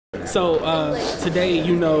So today,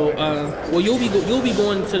 well, you'll be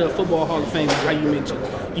going to the Football Hall of Fame, like how you mentioned.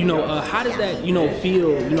 How does that,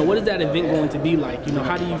 feel? What is that event going to be like?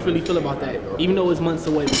 How do you really feel about that? Even though it's months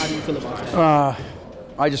away, how do you feel about that?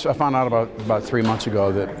 I found out about 3 months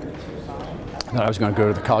ago that I was going to go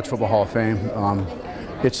to the College Football Hall of Fame.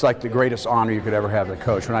 It's like the greatest honor you could ever have as a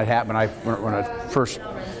coach. When I first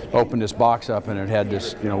opened this box up and it had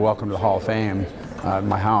this, welcome to the Hall of Fame. In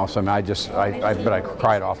my house, I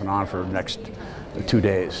cried off and on for the next 2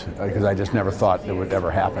 days because I just never thought it would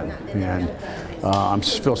ever happen, and I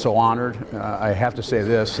feel so honored. I have to say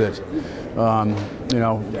this: that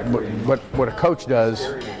what a coach does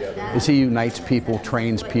is he unites people,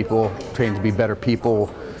 trains to be better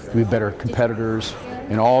people, to be better competitors,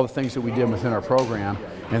 and all the things that we did within our program.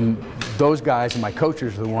 And those guys and my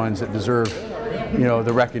coaches are the ones that deserve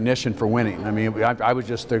the recognition for winning. I mean, I was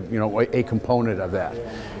just a component of that,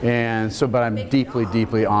 and so. But I'm deeply,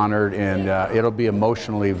 deeply honored, and it'll be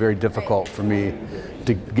emotionally very difficult for me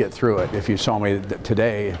to get through it. If you saw me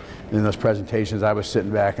today in those presentations, I was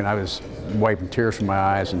sitting back and I was wiping tears from my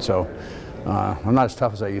eyes, and so I'm not as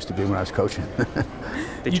tough as I used to be when I was coaching.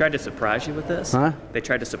 They tried to surprise you with this? Huh? They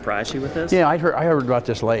tried to surprise you with this? Yeah, I heard about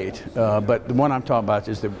this late, but the one I'm talking about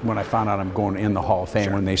is when I found out I'm going in the Hall of Fame.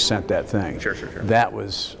 Sure. When they sent that thing. Sure. That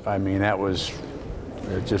was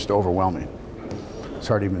just overwhelming. It's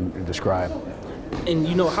hard to even describe. And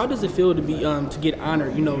how does it feel to be to get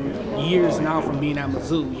honored? Years now from being at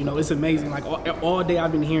Mizzou. It's amazing. Like all day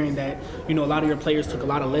I've been hearing that a lot of your players took a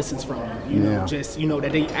lot of lessons from you. Yeah. Just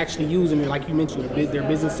that they actually use in like you mentioned their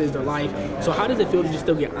businesses, their life. So how does it feel to just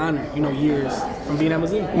still get honored? Years from being at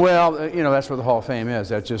Mizzou. Well, that's what the Hall of Fame is.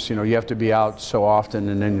 That's just you have to be out so often,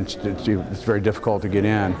 and then it's very difficult to get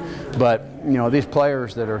in. But these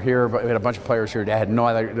players that are here, we had a bunch of players here that had no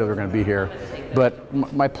idea they were going to be here. But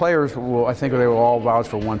my players I think they will all vouch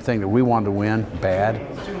for one thing, that we wanted to win bad,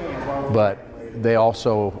 but they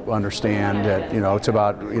also understand that it's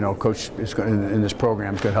about coach in this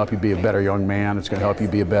program is going to help you be a better young man. It's going to help you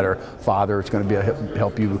be a better father. It's going to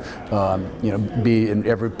help you be in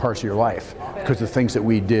every part of your life, because the things that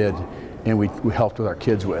we did and we helped with our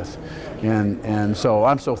kids with, and so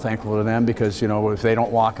I'm so thankful to them, because if they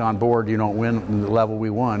don't walk on board, you don't win the level we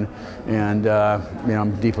won, and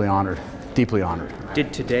I'm deeply honored. Deeply honored.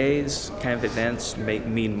 Did today's kind of events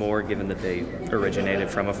mean more, given that they originated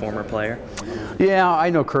from a former player? Yeah, I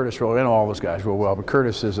know Curtis real. I know all those guys real well. But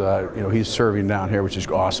Curtis is, he's serving down here, which is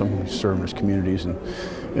awesome. He's serving his communities, and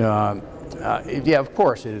yeah, of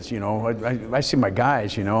course it is. I see my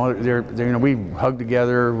guys. We hugged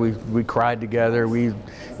together. We cried together. We,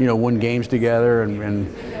 won games together,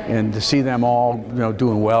 and to see them all,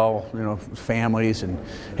 doing well. Families, and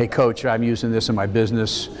hey, coach, I'm using this in my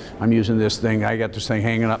business. I'm using this thing. I got this thing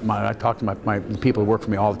hanging up. I talk to my people who work for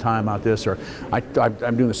me all the time about this. Or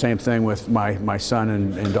I'm doing the same thing with my son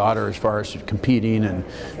and daughter as far as competing and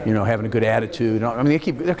having a good attitude. I mean, they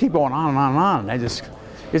keep going on and on and on.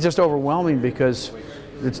 It's just overwhelming, because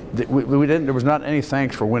there was not any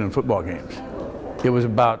thanks for winning football games. It was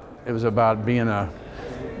about being a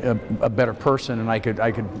better person, and I could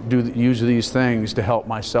use these things to help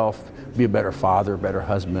myself be a better father, better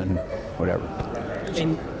husband, whatever.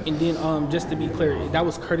 And then just to be clear, that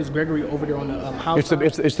was Curtis Gregory over there on the house.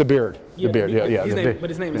 It's the beard. Yeah, the beard. Yeah. But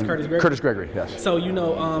his name is Curtis Gregory. Curtis Gregory. Yes. So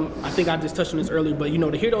I think I just touched on this earlier, but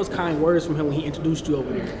to hear those kind words from him when he introduced you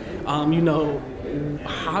over there,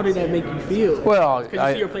 how did that make you feel? Well, because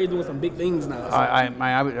you see your players doing some big things now. So.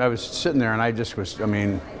 I was sitting there, and I just was.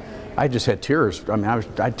 I just had tears. I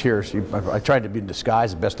had tears. I tried to be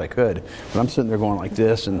disguised the best I could, but I'm sitting there going like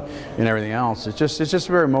this and everything else. It's just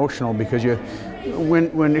very emotional, because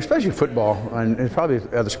when especially football, and it's probably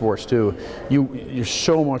other sports too, you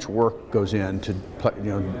so much work goes into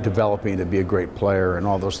developing to be a great player and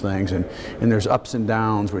all those things, and there's ups and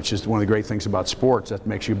downs, which is one of the great things about sports, that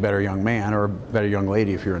makes you a better young man or a better young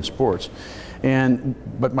lady if you're in sports.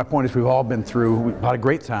 But my point is, we've all been through a lot of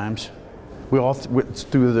great times. We all went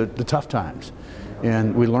through the tough times,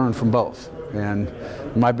 and we learn from both. And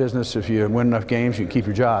in my business, if you win enough games, you can keep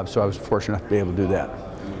your job. So I was fortunate enough to be able to do that.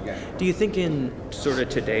 Do you think in sort of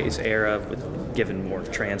today's era, with given more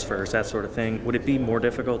transfers, that sort of thing, would it be more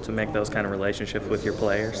difficult to make those kind of relationships with your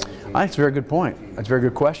players? That's a very good point. That's a very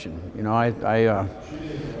good question. The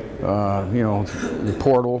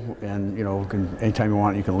portal, and anytime you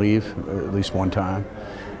want, you can leave at least one time.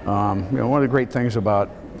 One of the great things about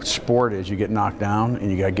sport is you get knocked down and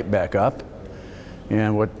you got to get back up.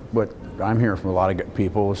 And what I'm hearing from a lot of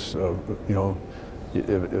people is, a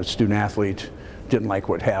student athlete didn't like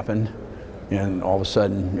what happened, and all of a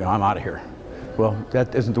sudden, I'm out of here. well,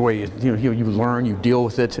 that isn't the way you learn, you deal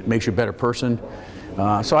with it, it makes you a better person.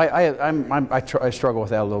 So I struggle with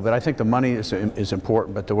that a little bit. I think the money is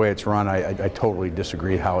important, but the way it's run, I totally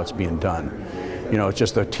disagree how it's being done. You know, it's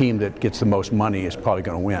just the team that gets the most money is probably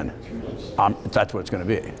going to win. That's what it's going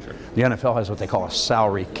to be. Sure. The NFL has what they call a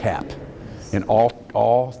salary cap, and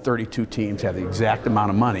all 32 teams have the exact amount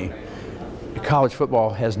of money. College football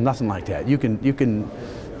has nothing like that.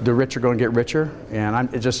 The rich are going to get richer, and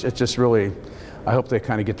it's just really, I hope they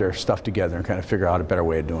kind of get their stuff together and kind of figure out a better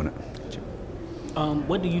way of doing it.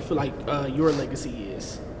 What do you feel like your legacy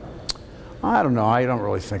is? I don't know. I don't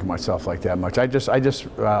really think of myself like that much. I would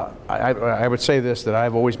say this, that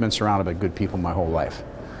I've always been surrounded by good people my whole life.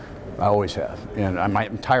 I always have, and my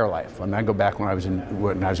entire life. I mean, I go back when I was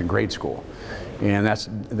in grade school, and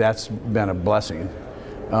that's been a blessing.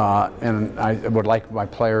 And I would like my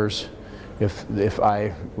players, if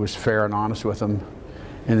I was fair and honest with them,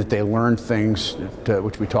 and that they learned things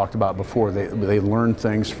which we talked about before. They learned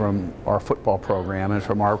things from our football program and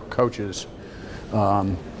from our coaches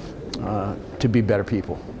to be better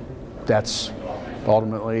people. That's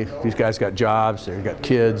ultimately, these guys got jobs, they've got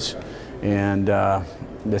kids, and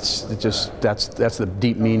that's the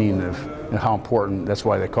deep meaning of how important. That's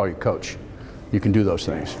why they call you coach. You can do those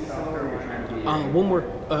things.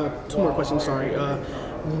 Two more questions. Sorry.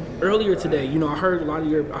 Earlier today, I heard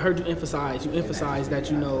you emphasize that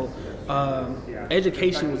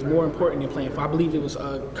education was more important than playing football. I believe it was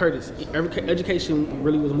Curtis. Education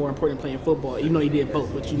really was more important than playing football, even though you did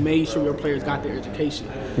both. But you made sure your players got their education.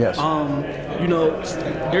 Yes.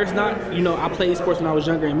 There's not. I played sports when I was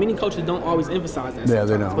younger, and many coaches don't always emphasize that. Yeah,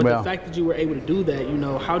 they don't. But the fact that you were able to do that,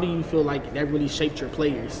 how do you feel like that really shaped your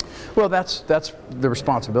players? Well, that's the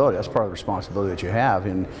responsibility. That's part of the responsibility that you have.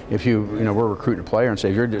 And if we're recruiting a player and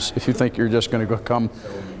say if you think you're just going to go come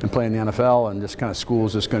and play in the NFL and this kind of school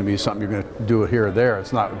is just going to be something you're going to do it here or there,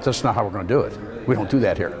 that's not how we're going to do it. We don't do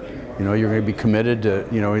that here. You're going to be committed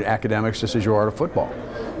to academics just as you are to football.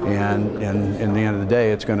 And in the end of the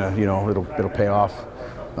day, it's going to it'll pay off.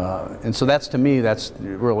 And so to me, that's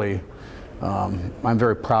really I'm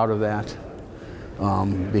very proud of that.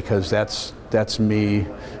 Because that's me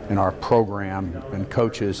and our program and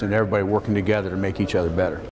coaches and everybody working together to make each other better.